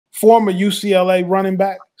former UCLA running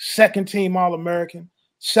back, second team All-American,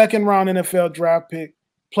 second round NFL draft pick,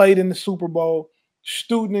 played in the Super Bowl,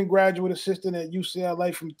 student and graduate assistant at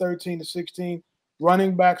UCLA from 13 to 16,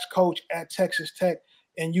 running backs coach at Texas Tech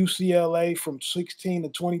and UCLA from 16 to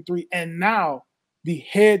 23, and now the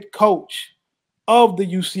head coach of the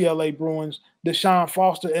UCLA Bruins, DeShaun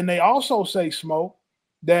Foster. And they also say, Smoke,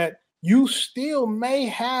 that you still may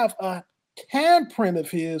have a handprint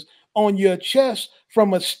of his on your chest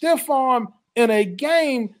from a stiff arm in a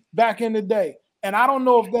game back in the day. And I don't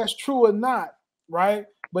know if that's true or not, right?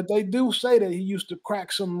 But they do say that he used to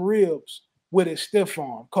crack some ribs with his stiff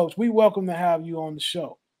arm. Coach, we welcome to have you on the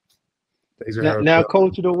show. Now,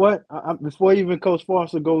 Coach, you know what? Before even Coach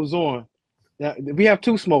Foster goes on, now, we have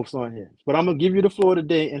two Smokes on here, but I'm going to give you the floor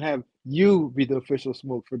today and have you be the official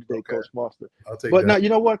Smoke for today, okay. Coach Foster. I'll take but that. Now, you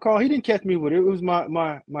know what, Carl? He didn't catch me with it. It was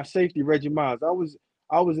my safety, Reggie Miles. I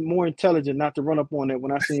was more intelligent not to run up on that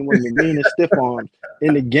when I seen one of the meanest stiff arms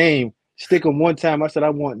in the game. Stick him one time. I said,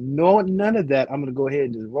 I want none of that. I'm going to go ahead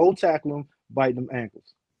and just roll tackle him, bite them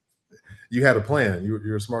ankles. You had a plan.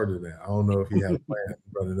 You're smarter than that. I don't know if you had a plan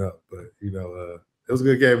running up, but, you know, it was a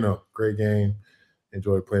good game, though. Great game.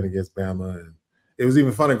 Enjoyed playing against Bama. And it was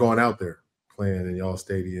even funner going out there, playing in y'all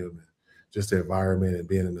stadium and just the environment and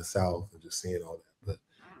being in the South and just seeing all that. But,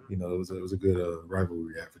 you know, it was a good rivalry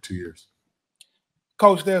we had for 2 years.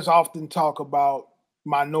 Coach, there's often talk about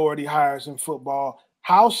minority hires in football.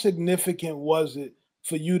 How significant was it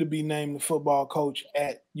for you to be named the football coach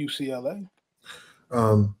at UCLA?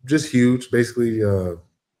 Just huge. Basically,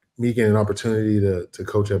 me getting an opportunity to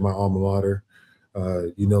coach at my alma mater.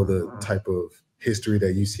 You know, the type of history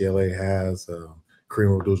that UCLA has,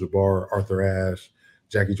 Kareem Abdul-Jabbar, Arthur Ashe,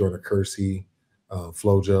 Jackie Jordan-Kersey,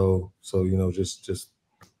 Flojo. So, you know, just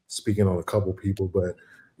speaking on a couple people, but,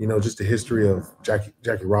 you know, just the history of Jackie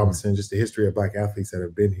Robinson, just the history of Black athletes that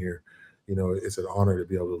have been here. You know, it's an honor to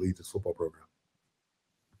be able to lead this football program.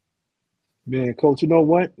 Man, Coach, you know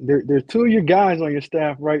what? There's two of your guys on your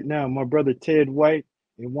staff right now, my brother Ted White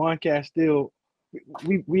and Juan Castile.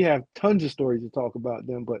 We have tons of stories to talk about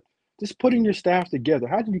them, but just putting your staff together,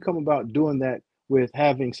 how did you come about doing that with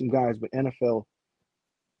having some guys with NFL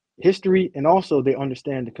history and also they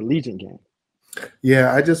understand the collegiate game?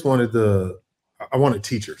 Yeah, I wanted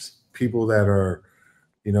teachers, people that are,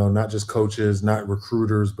 you know, not just coaches, not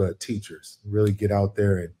recruiters, but teachers. Really get out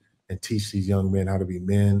there and teach these young men how to be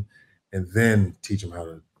men and then teach them how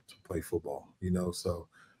to play football, you know. So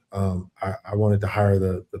I wanted to hire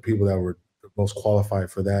the people that were the most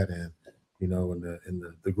qualified for that. And, you know, in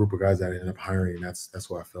the group of guys that I ended up hiring, that's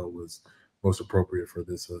what I felt was most appropriate for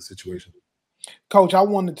this situation. Coach, I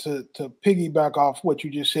wanted to piggyback off what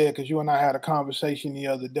you just said because you and I had a conversation the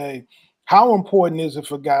other day. How important is it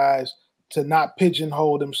for guys to not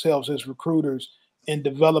pigeonhole themselves as recruiters and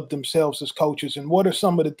develop themselves as coaches? And what are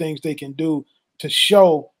some of the things they can do to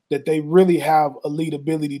show that they really have a lead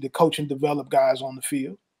ability to coach and develop guys on the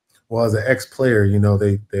field? Well, as an ex-player, you know,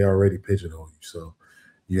 they already pigeonhole you. So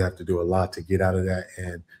you have to do a lot to get out of that.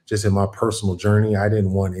 And just in my personal journey, I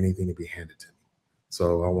didn't want anything to be handed to me.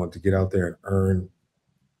 So I wanted to get out there and earn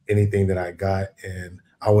anything that I got. And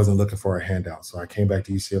I wasn't looking for a handout. So I came back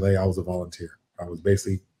to UCLA. I was a volunteer. I was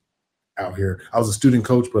basically out here. I was a student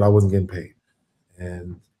coach, but I wasn't getting paid.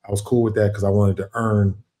 And I was cool with that because I wanted to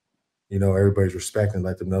earn, you know, everybody's respect and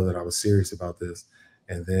let them know that I was serious about this.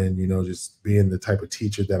 And then, you know, just being the type of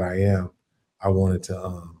teacher that I am, I wanted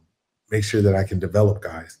to make sure that I can develop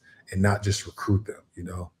guys and not just recruit them, you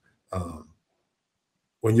know.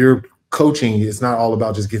 When you're coaching, it's not all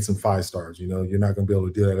about just getting some 5 stars, you know. You're not going to be able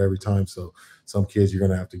to do that every time. So some kids you're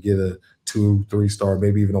going to have to get a 2, 3 star,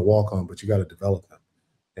 maybe even a walk-on, but you got to develop them.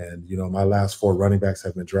 And, you know, my last 4 running backs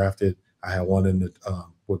have been drafted. I had one in the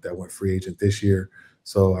that went free agent this year.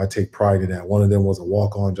 So I take pride in that. One of them was a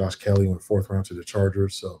walk-on. Josh Kelly went 4th round to the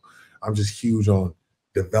Chargers. So I'm just huge on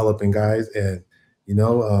developing guys. And, you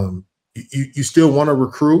know, you still want to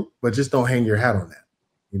recruit, but just don't hang your hat on that.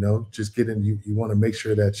 You know, just get in. You want to make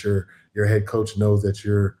sure that your head coach knows that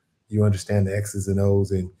you understand the X's and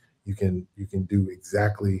O's, and you can do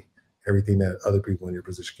exactly everything that other people in your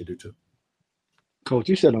position can do too. Coach,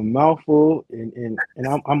 you said a mouthful, and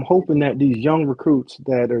I'm hoping that these young recruits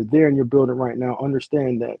that are there in your building right now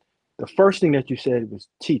understand that the first thing that you said was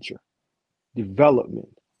teacher, development,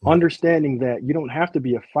 understanding that you don't have to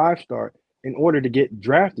be a 5-star in order to get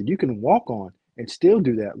drafted. You can walk on and still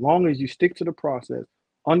do that, long as you stick to the process,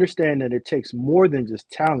 understand that it takes more than just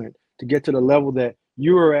talent to get to the level that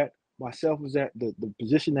you are at, myself was at, the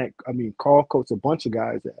position that, Carl coached a bunch of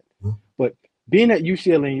guys at. But being at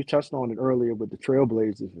UCLA, and you touched on it earlier with the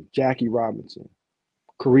Trailblazers, Jackie Robinson,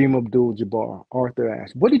 Kareem Abdul-Jabbar, Arthur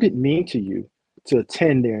Ashe. What did it mean to you to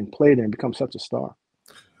attend there and play there and become such a star?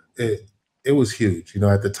 It was huge.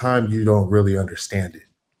 At the time, you don't really understand it,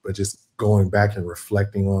 but just going back and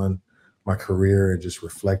reflecting on my career and just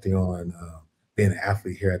reflecting on being an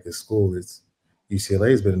athlete here at this school,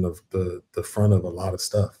 UCLA has been in the front of a lot of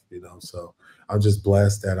stuff, So I'm just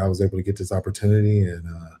blessed that I was able to get this opportunity, and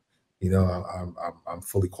I'm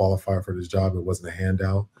fully qualified for this job. It wasn't a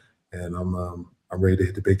handout, and I'm ready to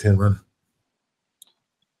hit the Big Ten running.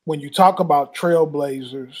 When you talk about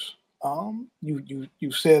trailblazers,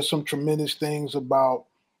 you said some tremendous things about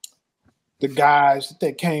the guys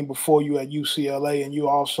that came before you at UCLA, and you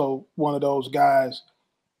also one of those guys.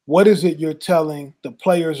 What is it you're telling the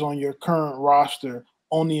players on your current roster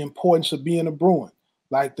on the importance of being a Bruin,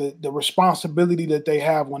 like the responsibility that they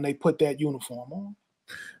have when they put that uniform on?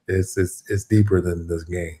 It's deeper than this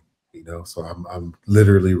game, So I'm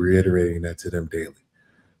literally reiterating that to them daily.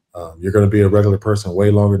 You're going to be a regular person way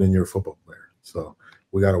longer than you're a football player. So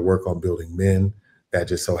we got to work on building men that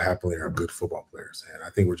just so happily are good football players. And I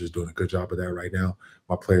think we're just doing a good job of that right now.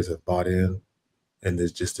 My players have bought in, and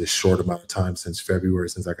there's just this short amount of time since February,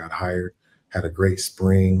 since I got hired, had a great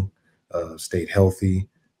spring, stayed healthy,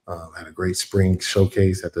 had a great spring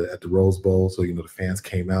showcase at the Rose Bowl. So, the fans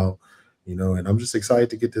came out, and I'm just excited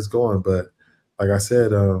to get this going. But like I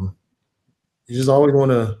said, you just always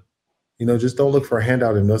want to, just don't look for a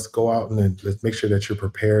handout, and let's go out and then let's make sure that you're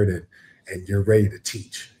prepared and you're ready to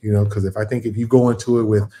teach, because if you go into it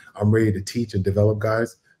with, I'm ready to teach and develop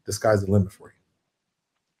guys, the sky's the limit for you.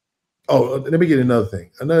 Oh, let me get another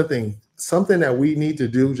thing, something that we need to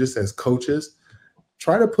do just as coaches,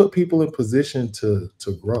 try to put people in position to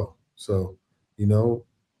grow. So,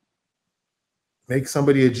 make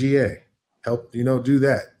somebody a GA, help, do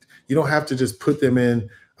that. You don't have to just put them in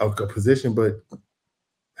a position, but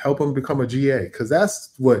help them become a GA, because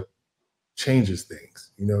that's what changes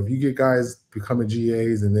things. If you get guys becoming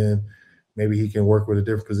GAs and then maybe he can work with a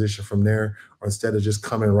different position from there, or instead of just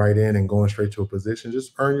coming right in and going straight to a position,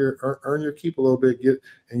 just earn your keep a little bit,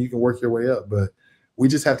 and you can work your way up. But we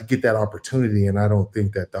just have to get that opportunity, and I don't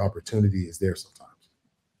think that the opportunity is there sometimes.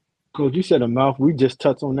 Coach, you said a mouth. We just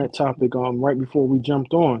touched on that topic right before we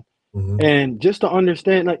jumped on. And just to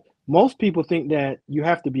understand, like, most people think that you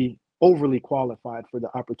have to be overly qualified for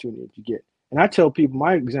the opportunity that you get. And I tell people,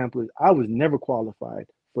 my example is I was never qualified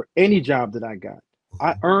for any job that I got.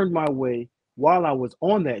 I earned my way while I was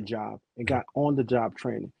on that job and got on-the-job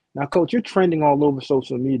training. Now, Coach, you're trending all over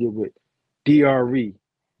social media with DRE,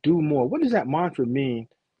 do more. What does that mantra mean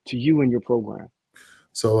to you and your program?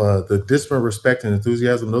 So the discipline, respect, and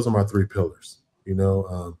enthusiasm, those are my three pillars.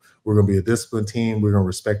 We're going to be a disciplined team. We're going to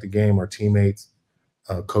respect the game, our teammates,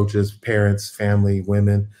 coaches, parents, family,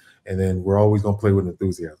 women, and then we're always going to play with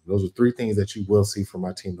enthusiasm. Those are three things that you will see from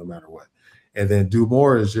my team no matter what. And then do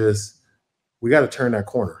more is just, we got to turn that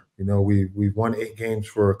corner. We've won 8 games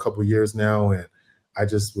for a couple of years now, and I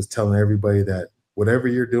just was telling everybody that whatever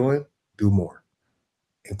you're doing, do more,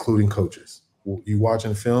 including coaches. You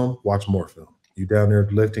watching film, watch more film. You down there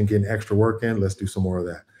lifting, getting extra work in, let's do some more of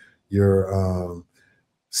that. You're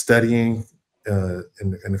studying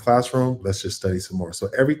in the classroom, let's just study some more. So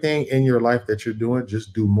everything in your life that you're doing,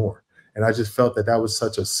 just do more. And I just felt that was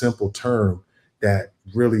such a simple term that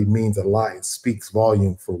really means a lot. It speaks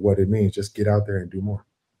volume for what it means. Just get out there and do more.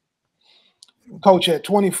 Coach, at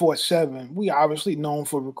 24/7, we obviously known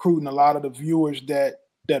for recruiting. A lot of the viewers that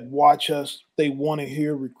watch us, they want to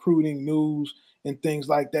hear recruiting news and things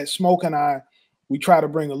like that. Smoke and I, we try to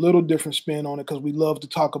bring a little different spin on it because we love to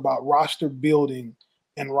talk about roster building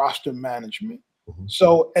and roster management.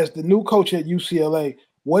 So as the new coach at UCLA,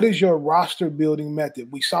 what is your roster building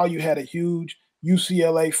method? We saw you had a huge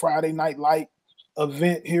UCLA Friday Night Light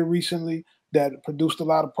event here recently that produced a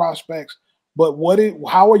lot of prospects. But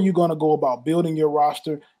how are you going to go about building your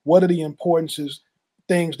roster? What are the importances,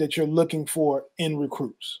 things that you're looking for in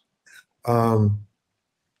recruits? Well,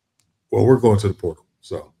 we're going to the portal.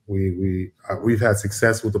 So we've had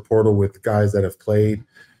success with the portal with guys that have played,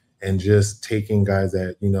 and just taking guys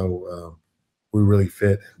that we really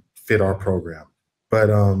fit our program. But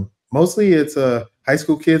mostly it's high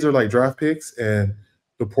school kids are like draft picks, and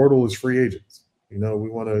the portal is free agents. We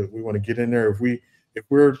want to get in there. If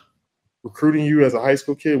we're recruiting you as a high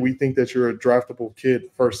school kid, we think that you're a draftable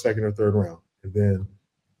kid, first, second, or third round. And then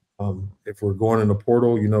if we're going in the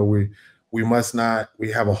portal, we must not.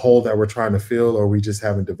 We have a hole that we're trying to fill, or we just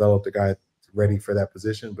haven't developed a guy ready for that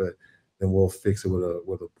position. But then we'll fix it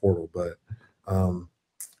with a portal. But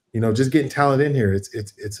just getting talent in here. It's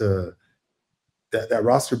that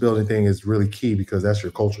roster building thing is really key, because that's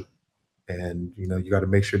your culture. And, you know, you got to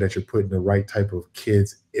make sure that you're putting the right type of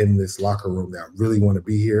kids in this locker room that really want to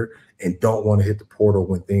be here and don't want to hit the portal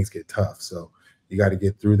when things get tough. So you got to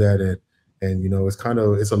get through that. And, you know, it's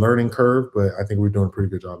a learning curve, but I think we're doing a pretty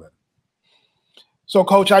good job at it. So,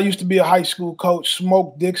 Coach, I used to be a high school coach.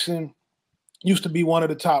 Smoke Dixon used to be one of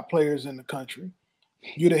the top players in the country.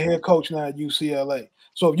 You're the head coach now at UCLA.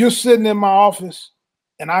 So if you're sitting in my office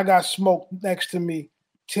and I got Smoke next to me,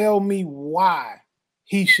 tell me why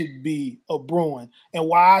he should be a Bruin and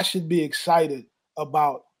why I should be excited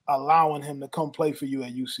about allowing him to come play for you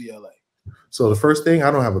at UCLA. So the first thing,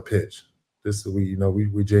 I don't have a pitch.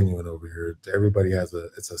 We genuine over here. Everybody has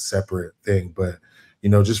it's a separate thing, but you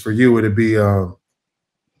know, just for you, it'd be I'm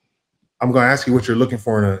going to ask you what you're looking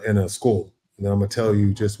for in a school, and then I'm going to tell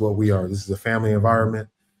you just what we are. This is a family environment.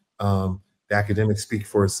 The academics speak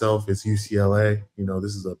for itself. It's UCLA. You know,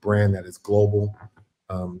 this is a brand that is global.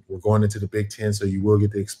 We're going into the Big Ten, so you will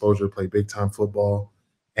get the exposure to play big-time football.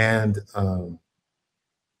 And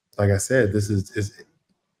like I said,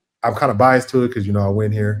 I'm kind of biased to it because, you know, I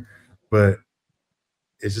went here, but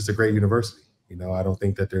it's just a great university. You know, I don't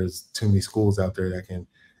think that there's too many schools out there that can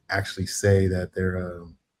actually say that they're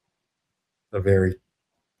a very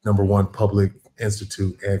 #1 public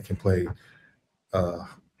institute and can play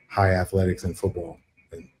high athletics and football.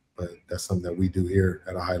 But that's something that we do here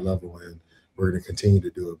at a high level, and we're going to continue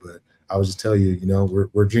to do it. But I would just tell you, you know,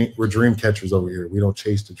 we're dream catchers over here. We don't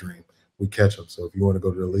chase the dream. We catch them. So if you want to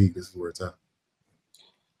go to the league, this is where it's at.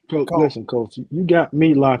 Coach, listen, Coach, you got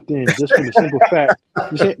me locked in just for the simple fact.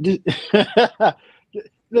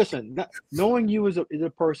 Listen, knowing you as a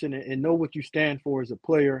person and know what you stand for as a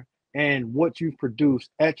player and what you produce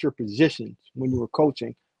at your positions when you were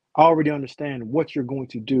coaching, I already understand what you're going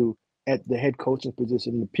to do at the head coaching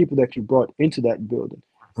position and the people that you brought into that building.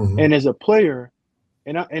 Mm-hmm. And as a player,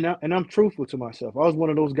 and I'm truthful to myself. I was one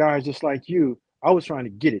of those guys just like you. I was trying to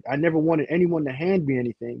get it. I never wanted anyone to hand me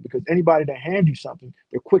anything because anybody that hand you something,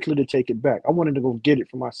 they're quickly to take it back. I wanted to go get it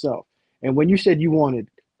for myself. And when you said you wanted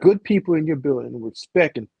good people in your building,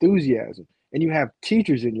 respect, enthusiasm, and you have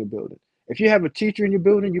teachers in your building. If you have a teacher in your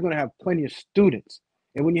building, you're going to have plenty of students.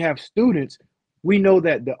 And when you have students, we know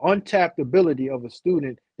that the untapped ability of a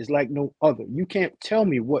student is like no other. You can't tell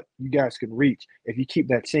me what you guys can reach if you keep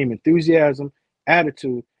that same enthusiasm,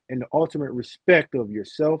 attitude, and the ultimate respect of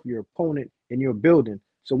yourself, your opponent, and your building.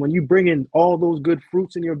 So when you bring in all those good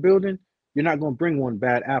fruits in your building, you're not going to bring one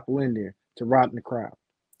bad apple in there to rot in the crowd.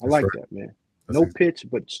 I like that, man. No pitch,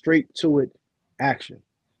 but straight to it, action.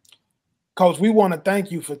 Coach, we want to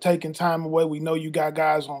thank you for taking time away. We know you got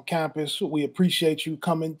guys on campus. We appreciate you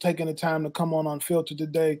taking the time to come on Unfiltered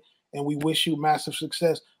today, and we wish you massive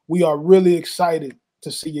success. We are really excited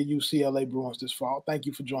to see your UCLA Bruins this fall. Thank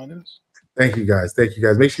you for joining us. Thank you, guys.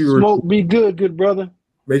 Make sure you Smoke, be good brother.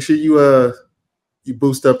 Make sure you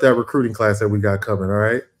boost up that recruiting class that we got coming. All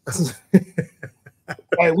right.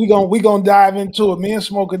 Hey, we gonna dive into it. Me and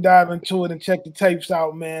Smoke can dive into it and check the tapes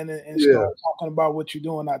out, man, and start talking about what you're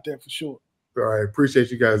doing out there for sure. All right. Appreciate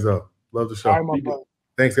you guys, though. Love the show. All right, my brother.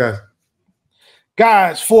 Thanks, guys.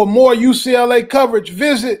 Guys, for more UCLA coverage,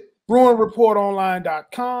 visit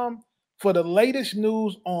BruinReportOnline.com for the latest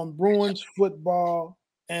news on Bruins football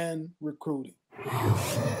and recruiting.